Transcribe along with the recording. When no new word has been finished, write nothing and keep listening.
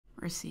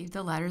Received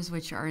the letters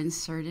which are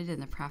inserted in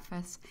the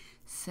preface.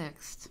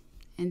 Sixth,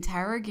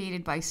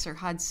 interrogated by Sir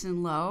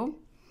Hudson Lowe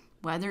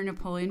whether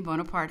Napoleon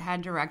Bonaparte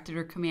had directed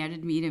or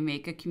commanded me to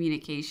make a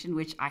communication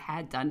which I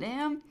had done to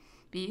him.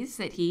 B's,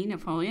 that he,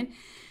 Napoleon,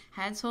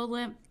 had told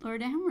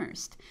Lord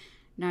Amherst,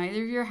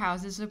 neither of your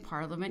houses of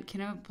parliament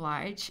can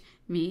oblige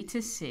me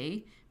to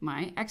see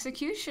my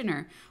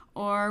executioner,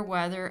 or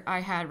whether I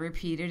had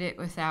repeated it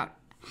without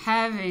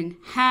having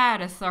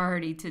had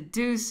authority to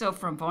do so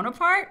from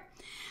Bonaparte.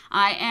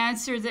 I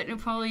answered that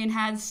Napoleon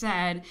had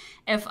said,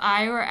 if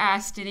I were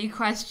asked any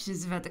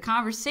questions about the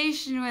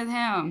conversation with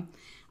him,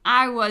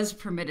 I was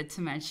permitted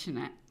to mention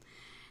it.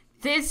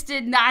 This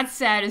did not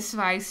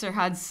satisfy Sir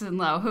Hudson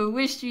Lowe, who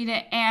wished me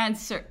to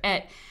answer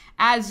it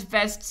as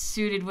best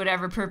suited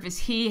whatever purpose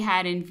he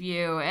had in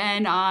view,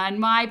 and on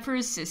my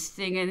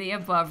persisting in the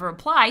above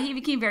reply, he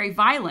became very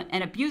violent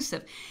and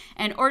abusive,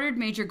 and ordered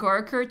Major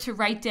Goriker to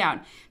write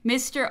down,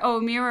 Mr.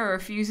 O'Meara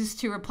refuses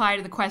to reply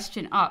to the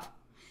question of,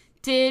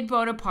 did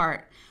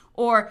Bonaparte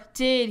or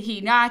did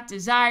he not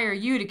desire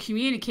you to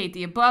communicate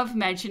the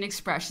above-mentioned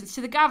expressions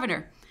to the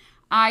governor?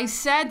 I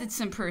said that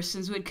some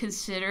persons would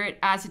consider it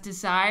as a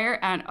desire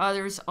and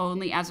others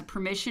only as a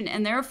permission,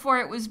 and therefore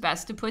it was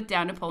best to put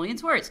down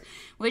Napoleon's words,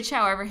 which,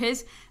 however,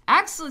 His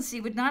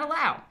Excellency would not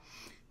allow.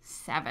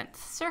 Seventh,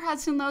 Sir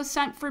Hudson Lowe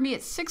sent for me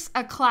at 6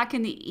 o'clock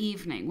in the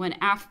evening, when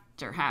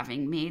after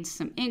having made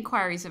some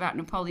inquiries about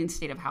Napoleon's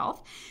state of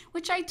health,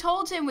 which I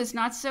told him was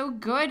not so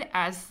good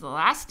as the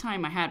last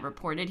time I had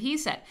reported, he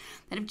said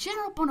that if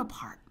General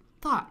Bonaparte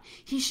thought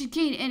he should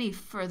gain any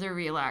further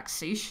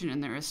relaxation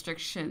in the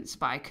restrictions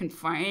by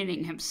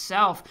confining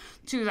himself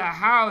to the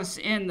house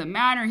in the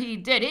manner he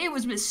did, he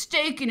was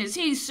mistaken, as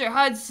he, Sir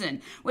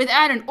Hudson,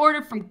 without an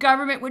order from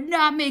government, would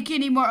not make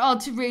any more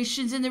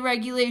alterations in the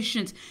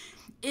regulations,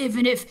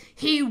 even if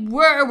he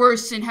were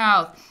worse in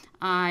health.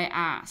 I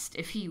asked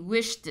if he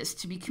wished this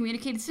to be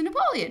communicated to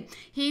Napoleon.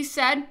 He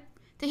said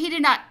that he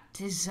did not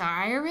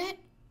desire it,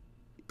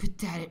 but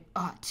that it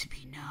ought to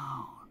be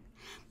known.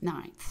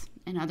 Ninth,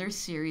 another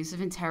series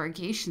of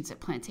interrogations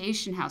at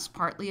Plantation House,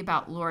 partly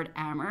about Lord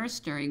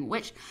Amherst, during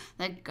which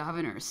the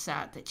governor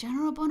said that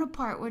General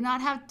Bonaparte would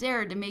not have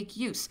dared to make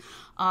use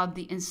of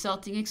the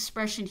insulting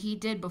expression he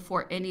did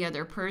before any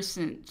other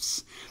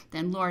persons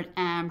than Lord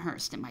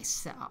Amherst and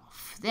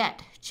myself.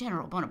 That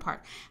General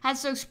Bonaparte had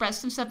so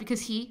expressed himself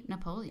because he,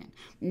 Napoleon,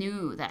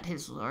 knew that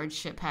his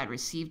lordship had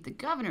received the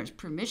governor's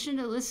permission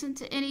to listen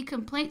to any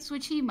complaints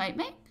which he might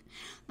make,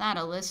 that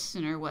a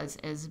listener was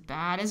as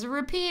bad as a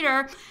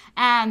repeater,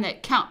 and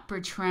that Count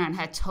Bertrand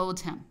had told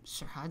him,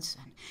 Sir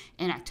Hudson,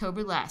 in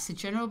October last, that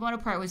General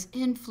Bonaparte was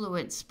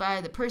influenced by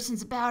the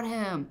persons about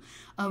him,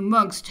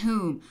 amongst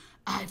whom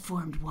I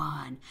formed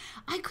one.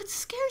 I could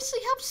scarcely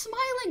help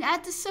smiling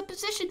at the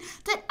supposition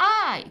that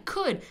I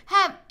could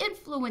have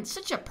influenced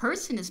such a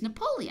person as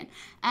Napoleon,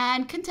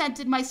 and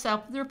contented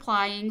myself with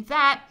replying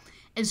that,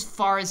 as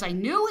far as I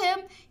knew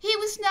him, he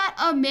was not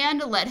a man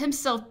to let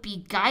himself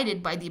be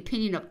guided by the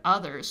opinion of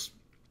others.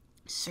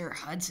 Sir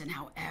Hudson,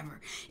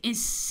 however,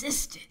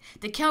 insisted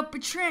that Count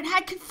Bertrand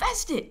had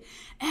confessed it,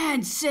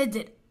 and said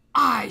that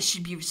I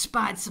should be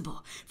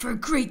responsible for a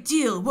great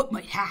deal of what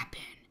might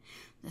happen.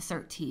 The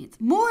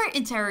 13th, more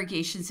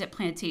interrogations at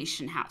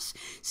Plantation House.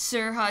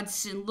 Sir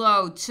Hudson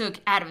Lowe took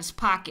out of his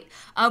pocket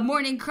a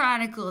Morning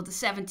Chronicle of the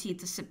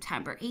 17th of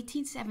September,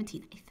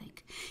 1817, I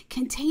think,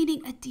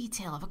 containing a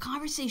detail of a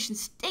conversation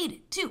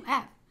stated to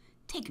have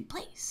taken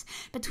place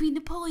between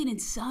Napoleon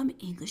and some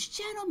English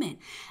gentlemen,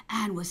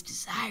 and was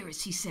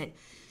desirous, he said,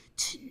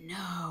 to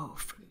know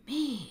from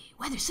me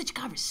whether such a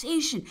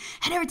conversation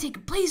had ever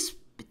taken place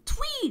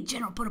between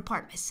General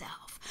Bonaparte and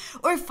myself,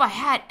 or if I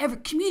had ever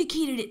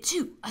communicated it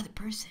to other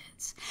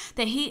persons,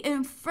 that he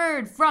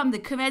inferred from the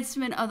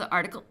commencement of the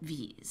article,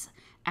 viz.,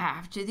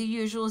 after the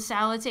usual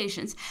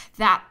salutations,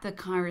 that the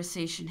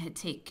conversation had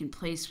taken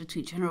place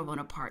between General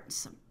Bonaparte and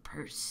some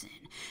person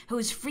who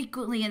was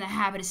frequently in the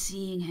habit of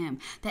seeing him,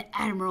 that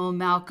Admiral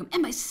Malcolm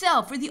and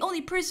myself were the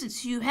only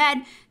persons who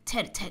had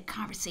tete-a-tete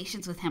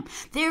conversations with him.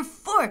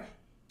 Therefore,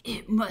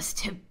 it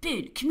must have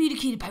been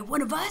communicated by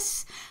one of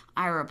us.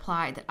 I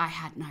replied that I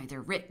had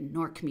neither written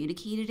nor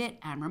communicated it,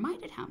 and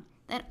reminded him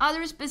that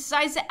others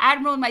besides the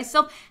Admiral and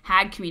myself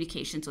had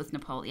communications with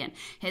Napoleon.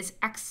 His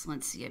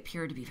Excellency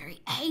appeared to be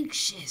very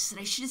anxious that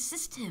I should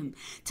assist him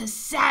to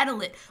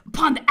saddle it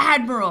upon the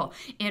Admiral,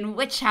 in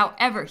which,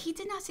 however, he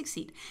did not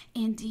succeed.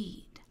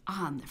 Indeed,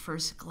 on the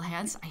first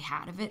glance I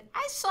had of it,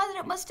 I saw that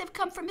it must have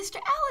come from Mr.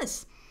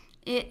 Ellis.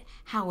 It,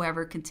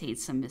 however, contained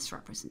some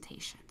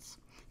misrepresentations.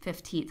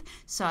 15th,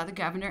 saw the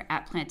governor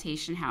at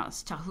Plantation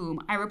House, to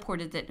whom I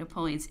reported that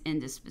Napoleon's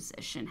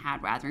indisposition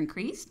had rather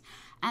increased,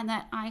 and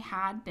that I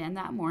had been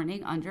that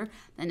morning under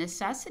the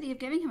necessity of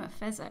giving him a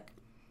physic.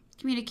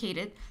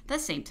 Communicated the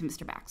same to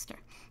Mr. Baxter.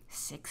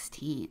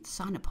 16th,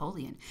 saw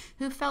Napoleon,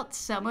 who felt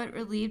somewhat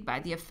relieved by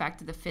the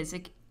effect of the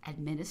physic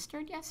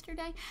administered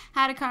yesterday,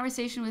 had a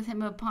conversation with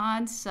him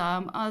upon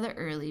some of the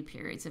early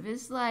periods of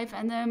his life,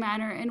 and the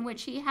manner in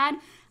which he had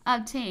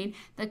obtained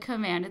the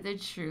command of the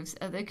troops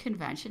of the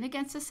Convention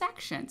against the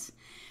sections.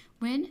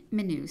 When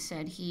Menu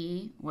said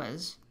he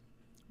was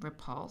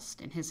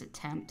repulsed in his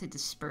attempt to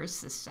disperse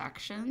the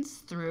sections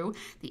through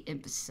the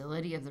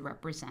imbecility of the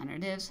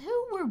representatives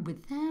who were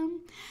with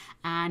him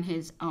and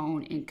his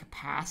own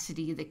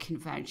incapacity, the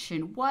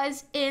convention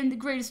was in the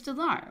greatest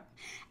alarm,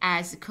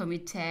 as the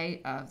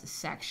comité of the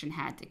section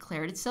had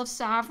declared itself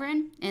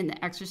sovereign in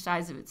the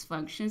exercise of its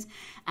functions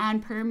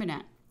and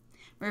permanent,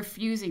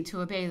 refusing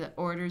to obey the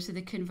orders of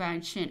the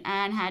convention,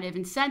 and had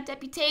even sent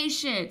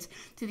deputations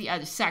to the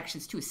other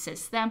sections to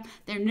assist them.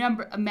 Their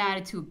number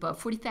amounted to above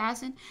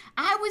 40,000.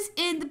 I was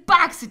in the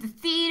box at the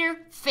theater,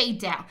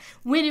 fade out,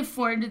 when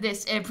informed of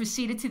this and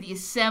proceeded to the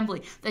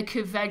assembly. The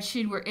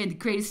convention were in the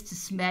greatest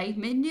dismay.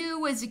 Menu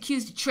was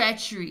accused of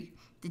treachery.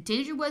 The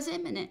danger was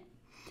imminent.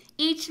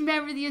 Each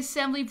member of the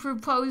assembly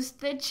proposed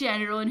the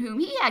general in whom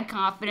he had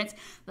confidence,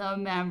 the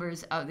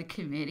members of the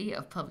Committee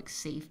of Public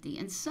Safety,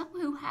 and some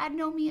who had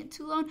known me at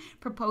Toulon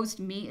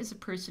proposed me as a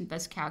person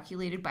best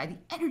calculated by the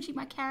energy of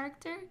my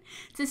character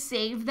to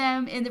save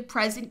them in the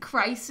present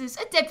crisis.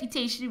 A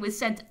deputation was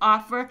sent to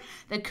offer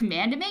the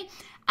command to me.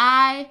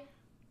 I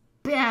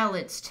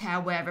balanced,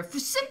 however, for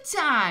some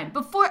time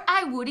before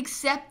I would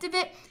accept of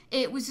it.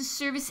 It was a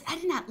service I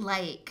did not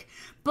like,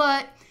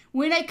 but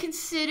when I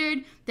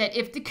considered that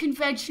if the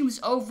convention was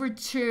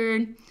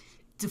overturned,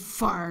 the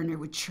foreigner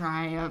would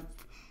triumph,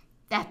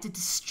 that the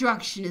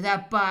destruction of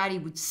that body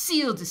would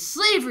seal the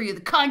slavery of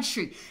the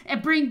country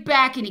and bring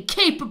back an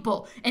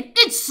incapable and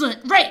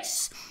insolent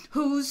race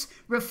whose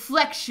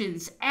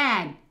reflections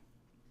and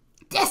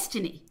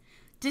destiny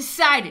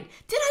decided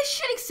that I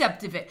should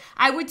accept of it.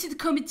 I went to the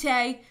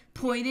comité,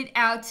 pointed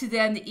out to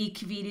them the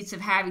inconvenience of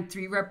having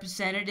 3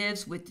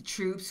 representatives with the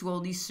troops who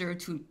only serve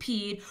to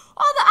impede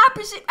all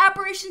the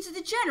operations of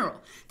the general.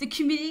 The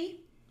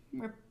committee,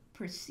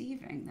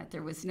 perceiving that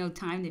there was no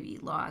time to be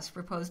lost,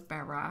 proposed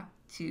Barras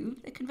to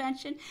the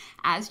convention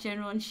as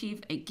general-in-chief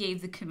and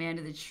gave the command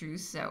of the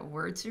trousseau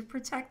were to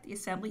protect the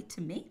assembly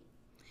to me.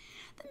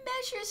 The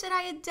measures that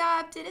I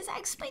adopted, as I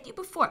explained to you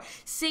before,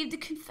 saved the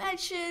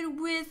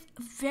convention with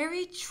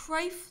very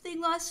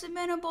trifling loss of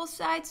men on both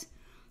sides.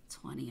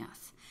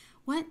 20th.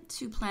 Went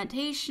to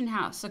Plantation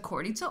House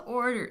according to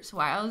orders.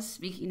 While I was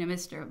speaking to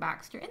Mr.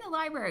 Baxter in the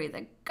library,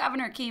 the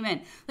governor came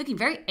in looking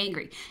very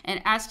angry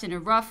and asked in a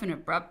rough and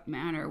abrupt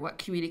manner what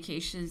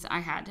communications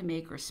I had to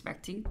make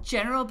respecting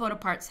General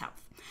Bonaparte's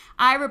health.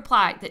 I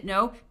replied that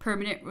no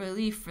permanent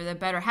relief for the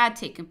better had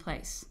taken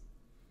place.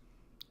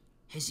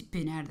 Has he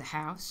been out of the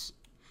house?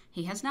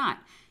 He has not.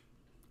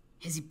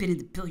 Has he been in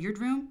the billiard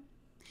room?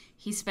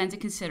 He spends a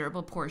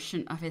considerable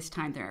portion of his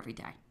time there every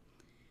day.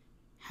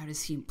 How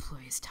does he employ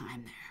his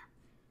time there?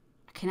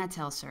 I cannot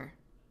tell, sir.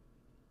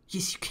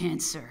 Yes, you can,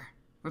 sir,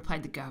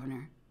 replied the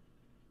governor,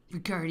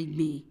 regarding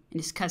me in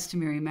his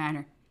customary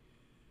manner.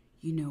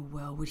 You know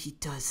well what he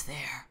does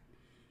there.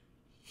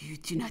 You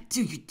do not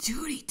do your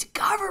duty to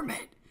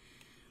government.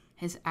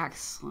 His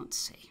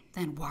Excellency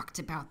then walked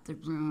about the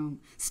room,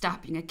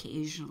 stopping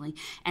occasionally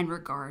and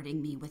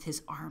regarding me with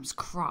his arms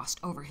crossed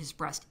over his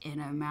breast in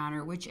a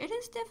manner which it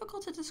is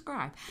difficult to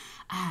describe,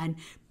 and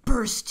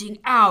bursting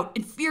out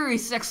in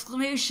furious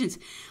exclamations.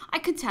 I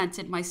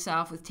contented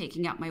myself with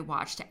taking out my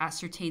watch to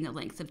ascertain the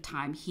length of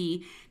time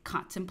he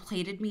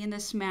contemplated me in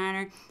this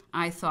manner.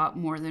 I thought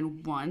more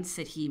than once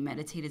that he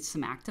meditated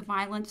some act of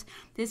violence.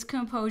 This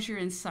composure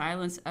and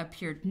silence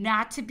appeared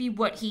not to be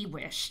what he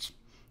wished,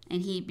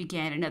 and he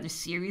began another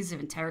series of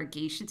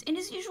interrogations in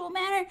his usual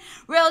manner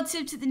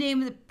relative to the name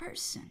of the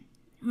person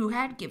who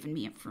had given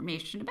me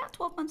information about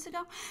 12 months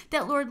ago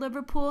that Lord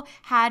Liverpool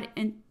had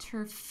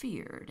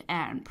interfered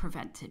and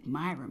prevented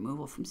my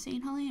removal from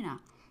St. Helena.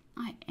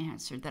 I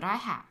answered that I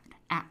had,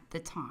 at the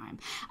time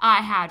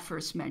I had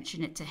first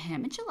mentioned it to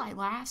him in July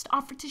last,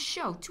 offered to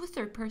show to a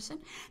third person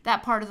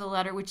that part of the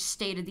letter which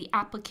stated the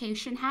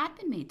application had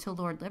been made to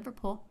Lord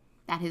Liverpool,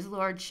 that his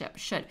lordship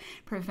should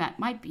prevent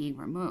my being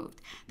removed.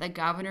 The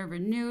governor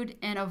renewed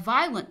in a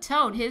violent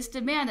tone his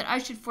demand that I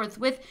should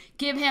forthwith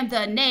give him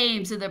the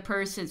names of the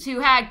persons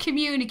who had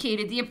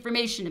communicated the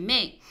information to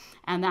me,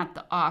 and that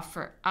the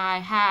offer I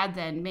had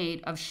then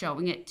made of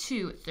showing it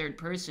to a third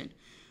person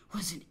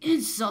was an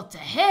insult to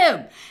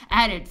him,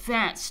 and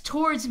advanced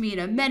towards me in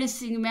a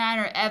menacing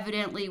manner,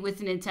 evidently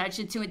with an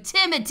intention to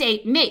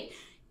intimidate me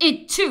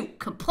into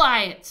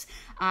compliance.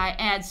 I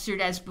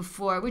answered as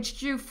before, which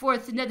drew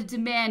forth another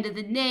demand of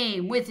the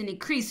name with an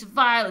increase of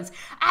violence.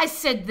 I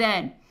said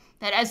then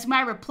that as my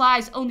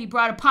replies only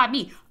brought upon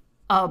me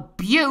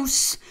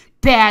abuse,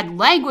 bad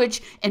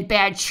language, and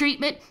bad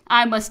treatment,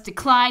 I must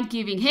decline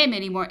giving him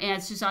any more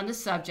answers on the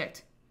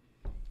subject.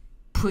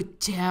 Put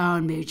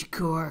down, Major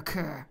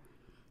Corker.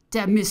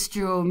 That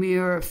Mr.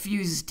 O'Meara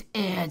refused to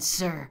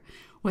answer,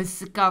 was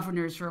the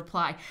governor's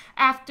reply,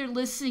 after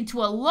listening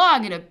to a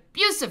long and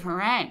abusive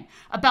harangue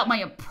about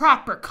my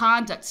improper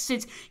conduct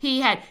since he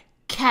had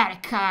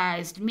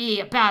catechized me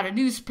about a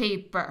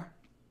newspaper.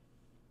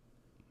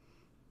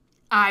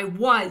 I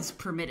was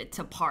permitted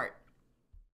to part.